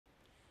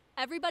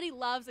Everybody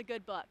loves a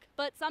good book,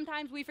 but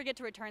sometimes we forget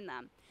to return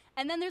them.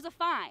 And then there's a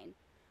fine.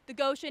 The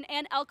Goshen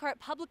and Elkhart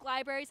public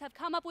libraries have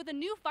come up with a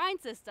new fine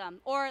system,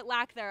 or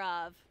lack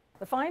thereof.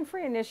 The Fine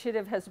Free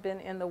initiative has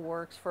been in the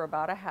works for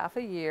about a half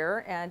a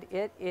year, and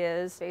it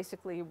is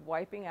basically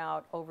wiping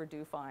out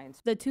overdue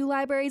fines. The two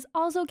libraries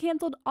also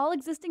canceled all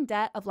existing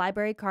debt of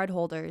library card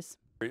holders.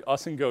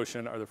 Us and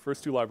Goshen are the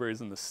first two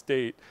libraries in the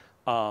state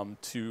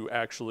to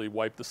actually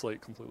wipe the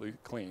slate completely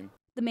clean.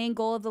 The main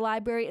goal of the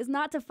library is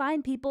not to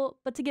fine people,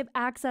 but to give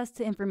access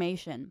to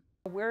information.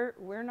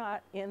 We're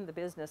not in the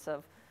business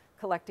of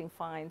collecting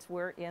fines.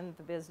 We're in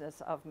the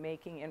business of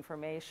making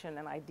information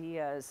and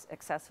ideas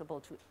accessible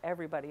to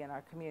everybody in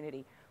our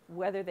community,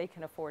 whether they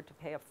can afford to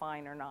pay a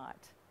fine or not.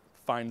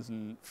 Fines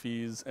and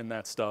fees and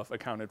that stuff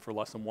accounted for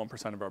less than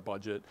 1% of our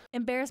budget.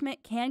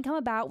 Embarrassment can come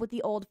about with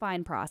the old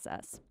fine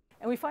process.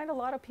 And we find a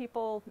lot of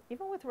people,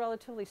 even with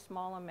relatively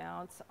small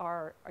amounts,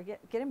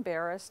 get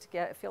embarrassed,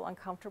 feel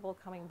uncomfortable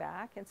coming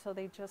back, and so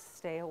they just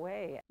stay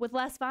away. With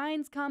less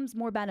fines comes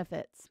more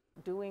benefits.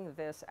 Doing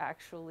this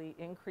actually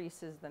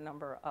increases the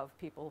number of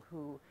people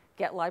who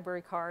get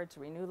library cards,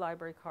 renew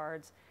library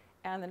cards,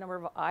 and the number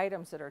of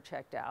items that are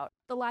checked out.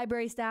 The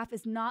library staff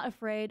is not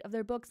afraid of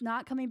their books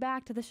not coming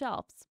back to the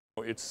shelves.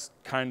 It's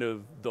kind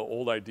of the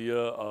old idea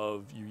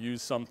of you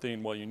use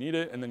something while you need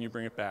it and then you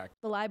bring it back.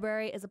 The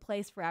library is a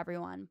place for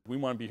everyone. We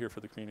want to be here for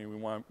the community.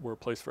 We're a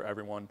place for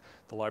everyone.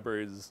 The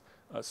library is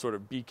a sort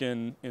of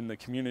beacon in the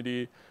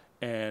community,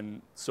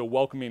 and so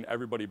welcoming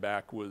everybody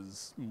back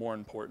was more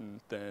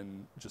important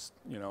than just,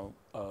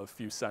 a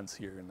few cents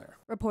here and there.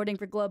 Reporting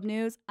for Globe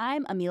News,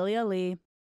 I'm Amelia Lee.